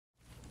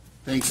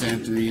Thanks,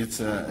 Anthony. It's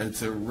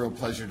a real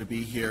pleasure to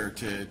be here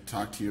to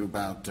talk to you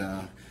about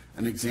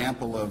an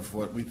example of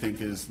what we think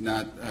is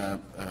not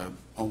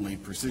only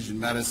precision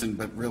medicine,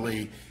 but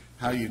really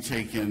how you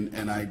take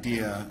an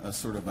idea, a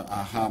sort of an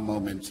aha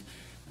moment,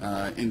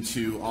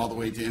 into all the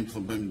way to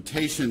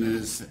implementation,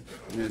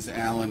 as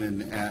Alan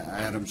and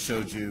Adam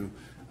showed you.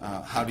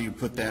 How do you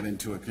put that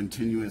into a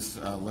continuous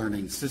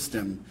learning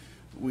system?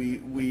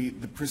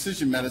 The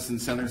Precision Medicine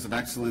Centers of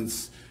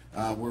Excellence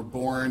were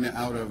born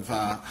out of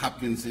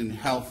Hopkins in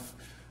Health,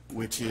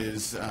 which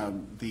is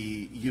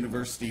the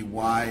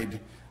university-wide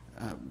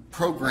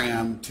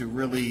program to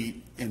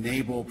really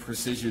enable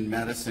precision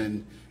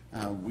medicine.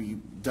 We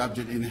dubbed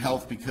it In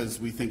Health because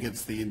we think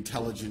it's the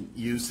intelligent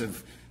use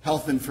of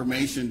health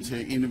information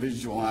to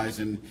individualize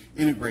and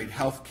integrate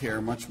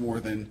healthcare much more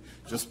than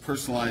just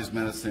personalized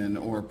medicine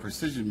or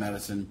precision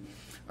medicine.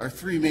 Our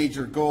three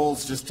major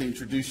goals, just to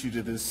introduce you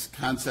to this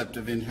concept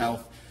of In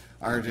Health,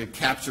 are to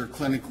capture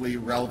clinically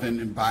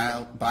relevant and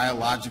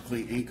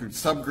biologically anchored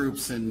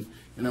subgroups in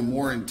a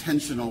more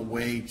intentional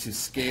way to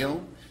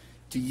scale,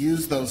 to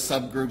use those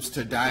subgroups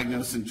to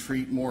diagnose and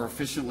treat more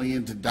efficiently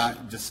and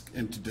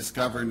to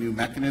discover new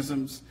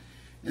mechanisms,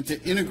 and to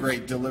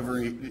integrate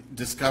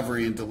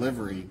discovery and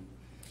delivery.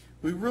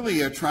 We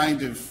really are trying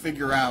to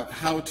figure out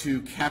how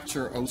to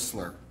capture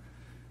Osler.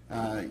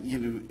 How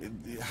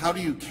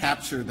do you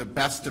capture the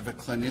best of a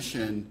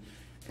clinician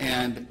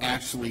and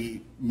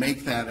actually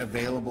make that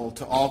available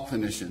to all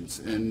clinicians,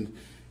 and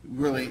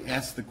really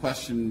ask the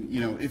question,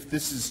 if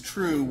this is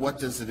true, what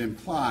does it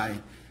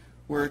imply?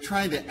 We're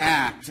trying to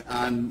act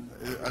on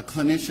a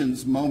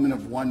clinician's moment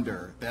of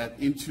wonder, that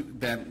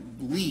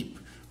leap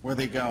where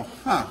they go,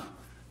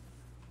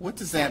 what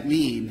does that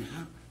mean?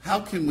 How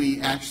can we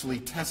actually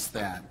test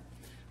that?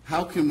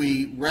 How can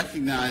we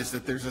recognize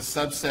that there's a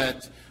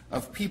subset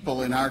of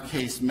people, in our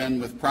case men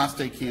with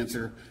prostate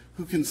cancer,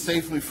 who can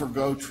safely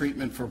forgo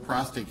treatment for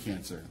prostate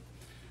cancer?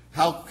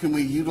 How can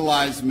we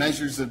utilize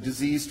measures of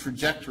disease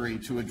trajectory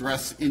to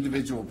address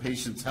individual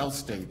patients' health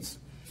states?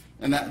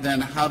 And then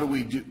how do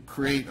we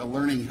create a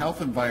learning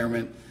health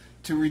environment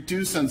to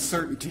reduce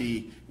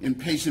uncertainty in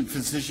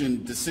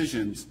patient-physician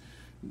decisions,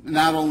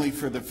 not only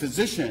for the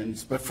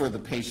physicians, but for the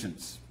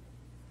patients?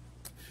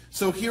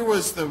 So here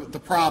was the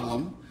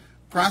problem.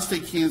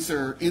 Prostate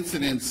cancer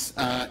incidence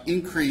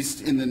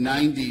increased in the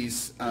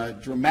 90s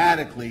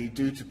dramatically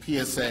due to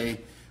PSA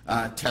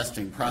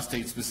testing.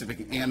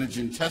 Prostate-specific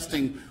antigen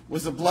testing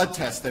was a blood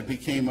test that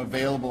became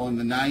available in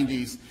the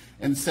 90s,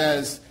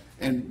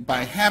 and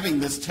by having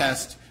this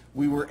test,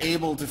 we were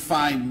able to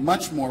find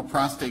much more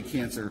prostate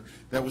cancer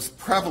that was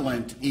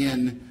prevalent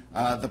in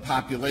the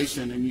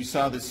population, and you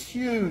saw this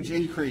huge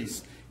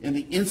increase in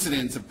the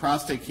incidence of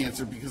prostate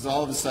cancer because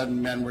all of a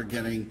sudden men were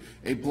getting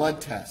a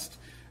blood test.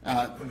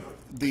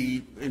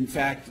 In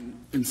fact,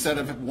 instead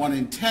of 1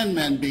 in 10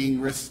 men being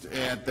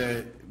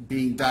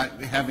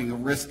having a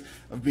risk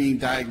of being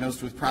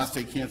diagnosed with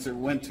prostate cancer, it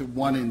went to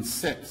 1 in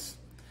 6.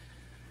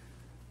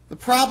 The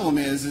problem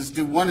is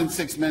do 1 in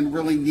 6 men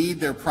really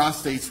need their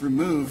prostates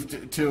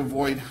removed to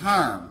avoid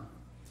harm?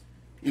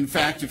 In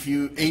fact,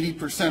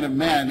 80% of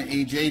men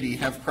age 80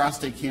 have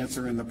prostate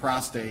cancer in the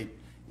prostate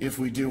if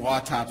we do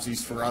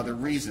autopsies for other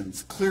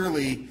reasons.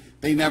 Clearly,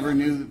 they never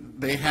knew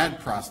they had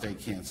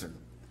prostate cancer.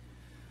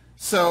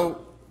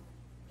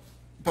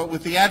 But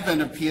with the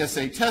advent of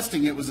PSA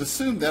testing, it was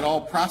assumed that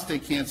all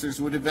prostate cancers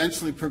would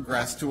eventually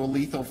progress to a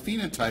lethal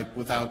phenotype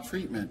without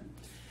treatment.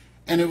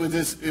 And it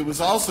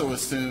was also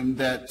assumed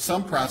that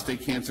some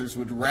prostate cancers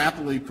would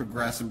rapidly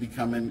progress and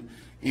become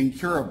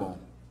incurable.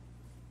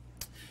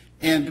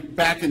 And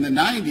back in the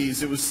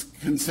 90s, it was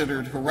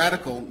considered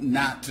heretical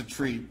not to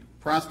treat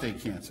prostate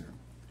cancer.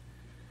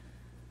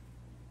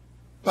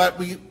 But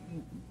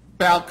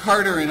Bal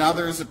Carter and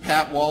others,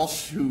 Pat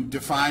Walsh, who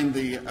defined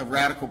the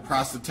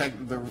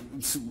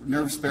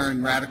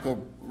nerve-sparing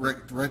radical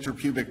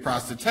retropubic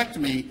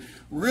prostatectomy,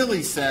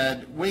 really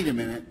said, wait a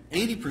minute,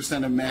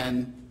 80% of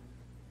men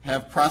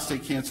have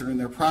prostate cancer in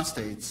their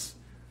prostates.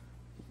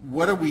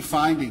 What are we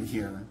finding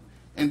here?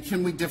 And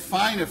can we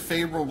define a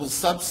favorable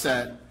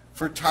subset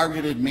for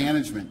targeted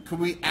management? Could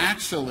we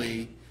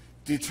actually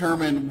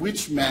determine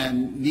which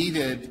men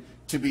needed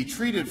to be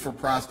treated for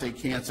prostate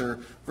cancer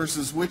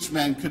versus which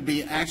men could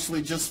be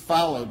actually just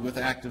followed with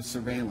active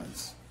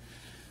surveillance?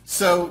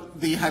 So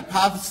the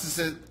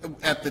hypothesis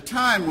at the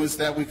time was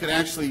that we could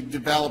actually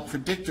develop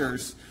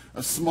predictors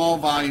of small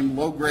volume,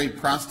 low-grade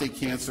prostate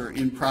cancer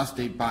in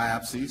prostate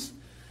biopsies,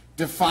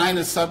 define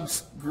a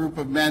subgroup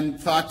of men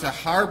thought to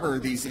harbor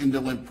these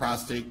indolent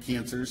prostate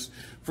cancers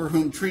for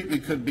whom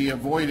treatment could be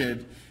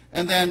avoided,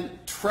 and then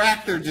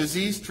track their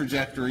disease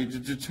trajectory to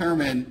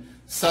determine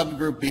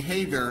subgroup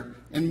behavior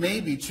and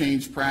maybe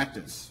change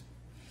practice.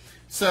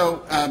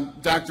 So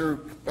Dr.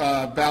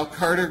 Bal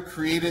Carter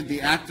created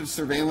the active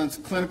surveillance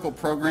clinical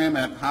program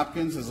at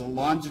Hopkins as a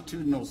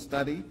longitudinal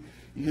study.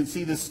 You can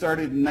see this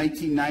started in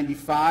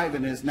 1995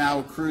 and has now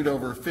accrued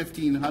over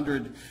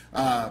 1,500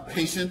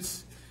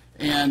 patients,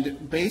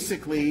 and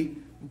basically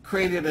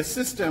created a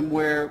system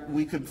where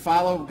we could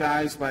follow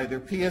guys by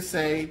their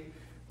PSA,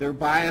 their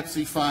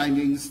biopsy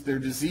findings, their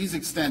disease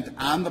extent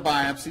on the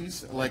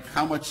biopsies, like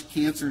how much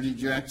cancer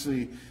did you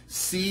actually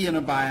see in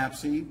a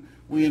biopsy.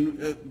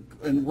 We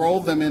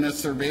enrolled them in a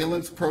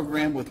surveillance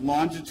program with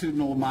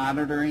longitudinal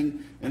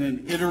monitoring in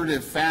an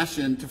iterative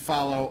fashion to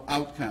follow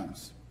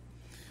outcomes.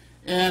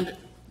 And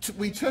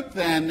we took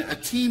then a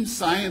team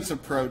science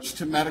approach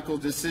to medical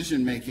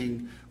decision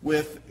making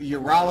with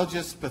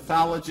urologists,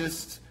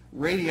 pathologists,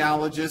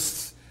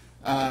 radiologists,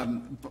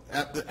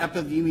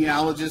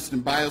 epidemiologists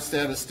and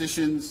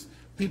biostatisticians,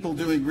 people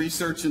doing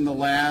research in the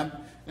lab,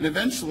 and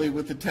eventually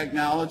with the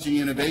Technology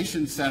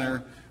Innovation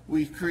Center,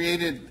 we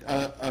created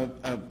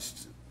a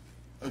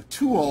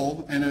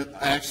tool and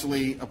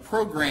actually a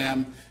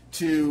program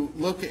to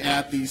look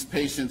at these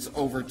patients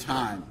over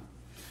time.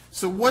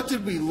 So what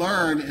did we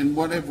learn and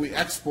what have we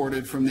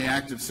exported from the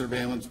active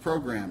surveillance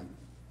program?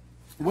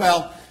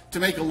 Well, to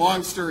make a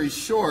long story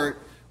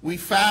short, we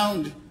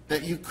found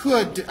that you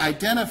could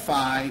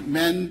identify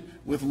men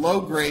with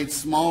low-grade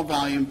small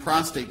volume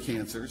prostate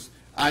cancers,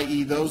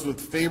 i.e. those with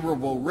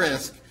favorable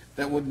risk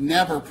that would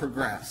never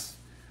progress.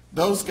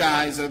 Those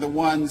guys are the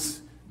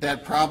ones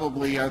that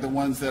probably are the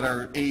ones that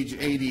are age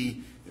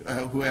 80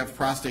 who have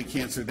prostate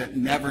cancer that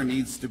never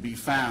needs to be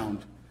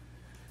found.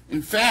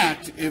 In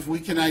fact, if we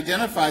can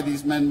identify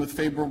these men with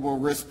favorable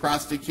risk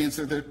prostate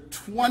cancer, they're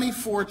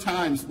 24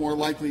 times more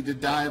likely to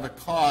die of a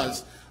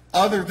cause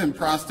other than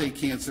prostate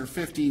cancer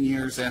 15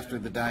 years after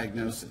the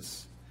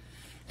diagnosis.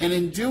 And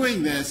in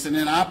doing this and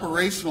in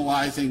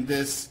operationalizing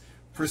this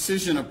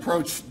precision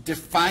approach,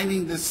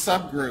 defining this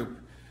subgroup,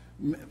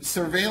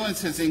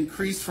 surveillance has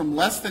increased from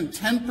less than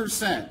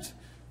 10%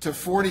 to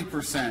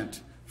 40%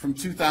 from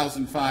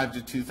 2005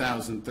 to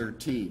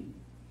 2013.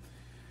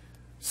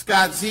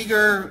 Scott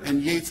Ziegler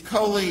and Yates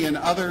Coley and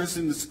others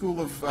in the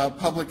School of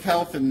Public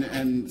Health and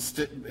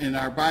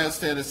our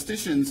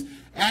biostatisticians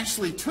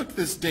actually took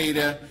this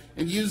data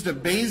and used a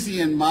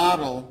Bayesian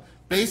model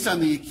based on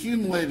the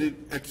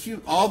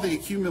all the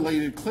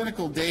accumulated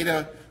clinical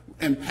data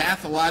and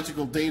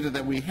pathological data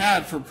that we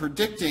had for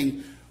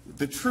predicting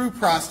the true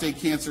prostate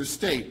cancer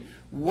state.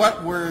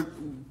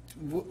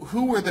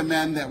 Who were the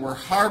men that were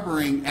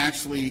harboring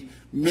actually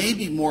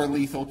maybe more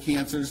lethal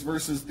cancers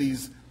versus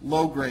these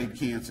low-grade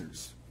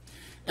cancers?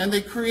 And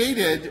they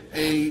created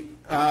a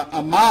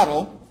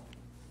model,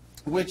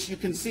 which you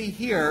can see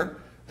here,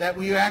 that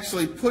we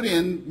actually put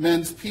in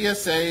men's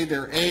PSA,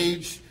 their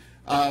age,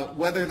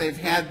 whether they've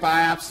had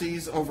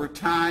biopsies over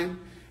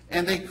time,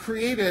 and they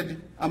created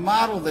a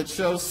model that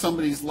shows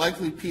somebody's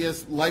likely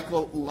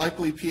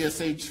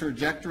PSA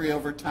trajectory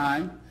over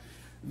time,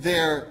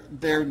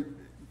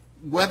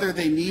 whether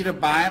they need a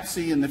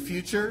biopsy in the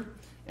future,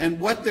 and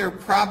what their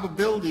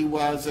probability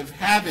was of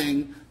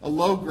having a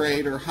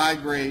low-grade or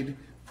high-grade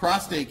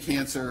prostate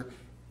cancer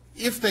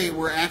if they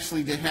were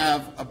actually to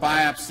have a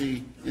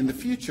biopsy in the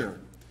future.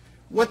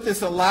 What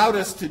this allowed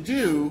us to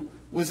do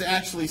was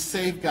actually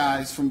save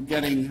guys from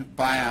getting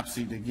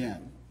biopsied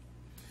again.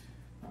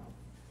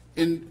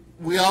 And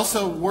we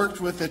also worked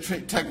with the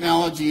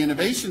Technology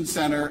Innovation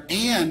Center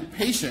and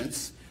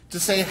patients to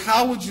say,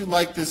 how would you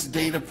like this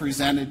data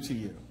presented to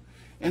you?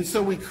 And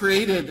so we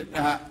created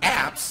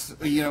apps,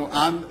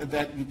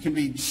 that can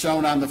be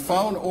shown on the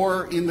phone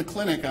or in the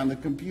clinic on the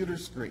computer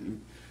screen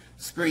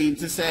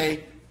to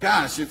say,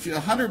 gosh, if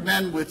 100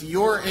 men with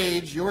your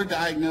age, your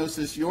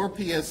diagnosis, your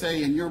PSA,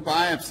 and your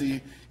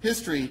biopsy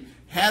history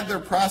had their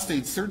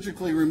prostate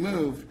surgically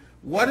removed,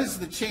 what is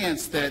the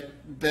chance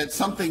that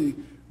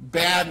something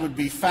bad would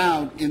be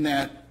found in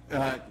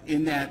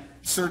that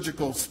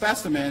surgical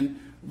specimen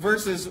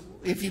versus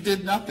if you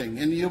did nothing?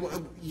 And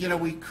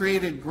we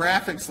created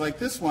graphics like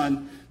this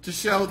one to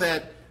show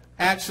that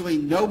actually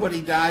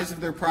nobody dies of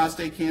their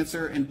prostate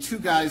cancer and 2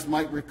 guys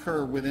might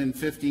recur within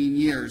 15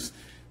 years.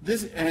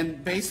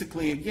 And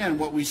basically, again,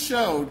 what we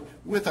showed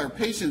with our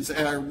patients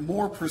are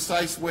more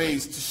precise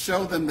ways to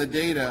show them the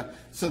data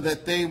so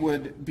that they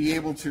would be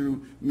able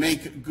to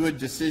make good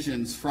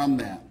decisions from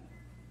that.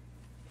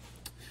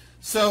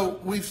 So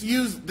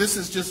this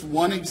is just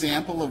one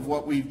example of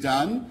what we've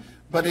done,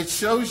 but it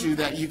shows you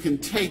that you can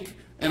take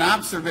an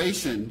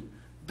observation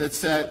that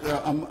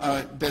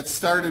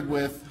started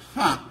with,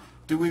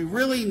 do we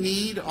really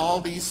need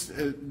all these,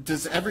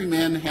 does every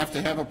man have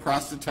to have a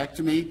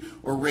prostatectomy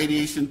or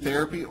radiation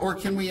therapy, or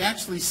can we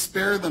actually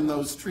spare them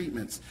those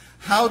treatments?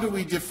 How do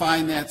we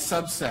define that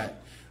subset?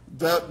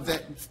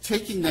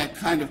 Taking that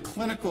kind of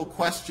clinical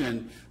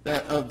question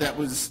that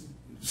was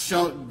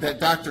shown, that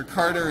Dr.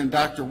 Carter and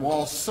Dr.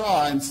 Walsh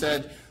saw and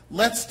said,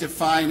 let's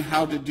define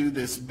how to do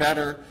this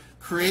better,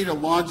 create a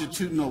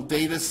longitudinal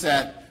data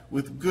set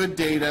with good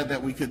data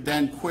that we could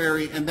then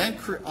query, and then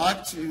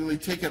actually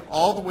take it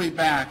all the way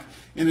back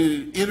in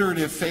an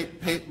iterative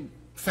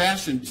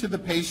fashion to the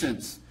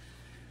patients.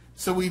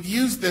 So we've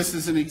used this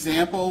as an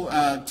example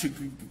to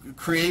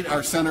create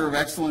our Center of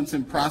Excellence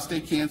in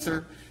Prostate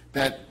Cancer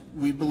that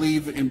we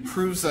believe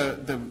improves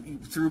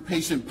through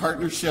patient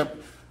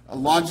partnership, a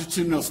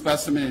longitudinal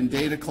specimen and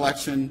data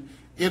collection,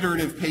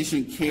 iterative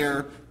patient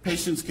care.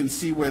 Patients can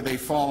see where they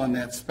fall on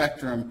that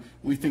spectrum.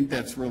 We think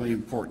that's really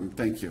important.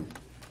 Thank you.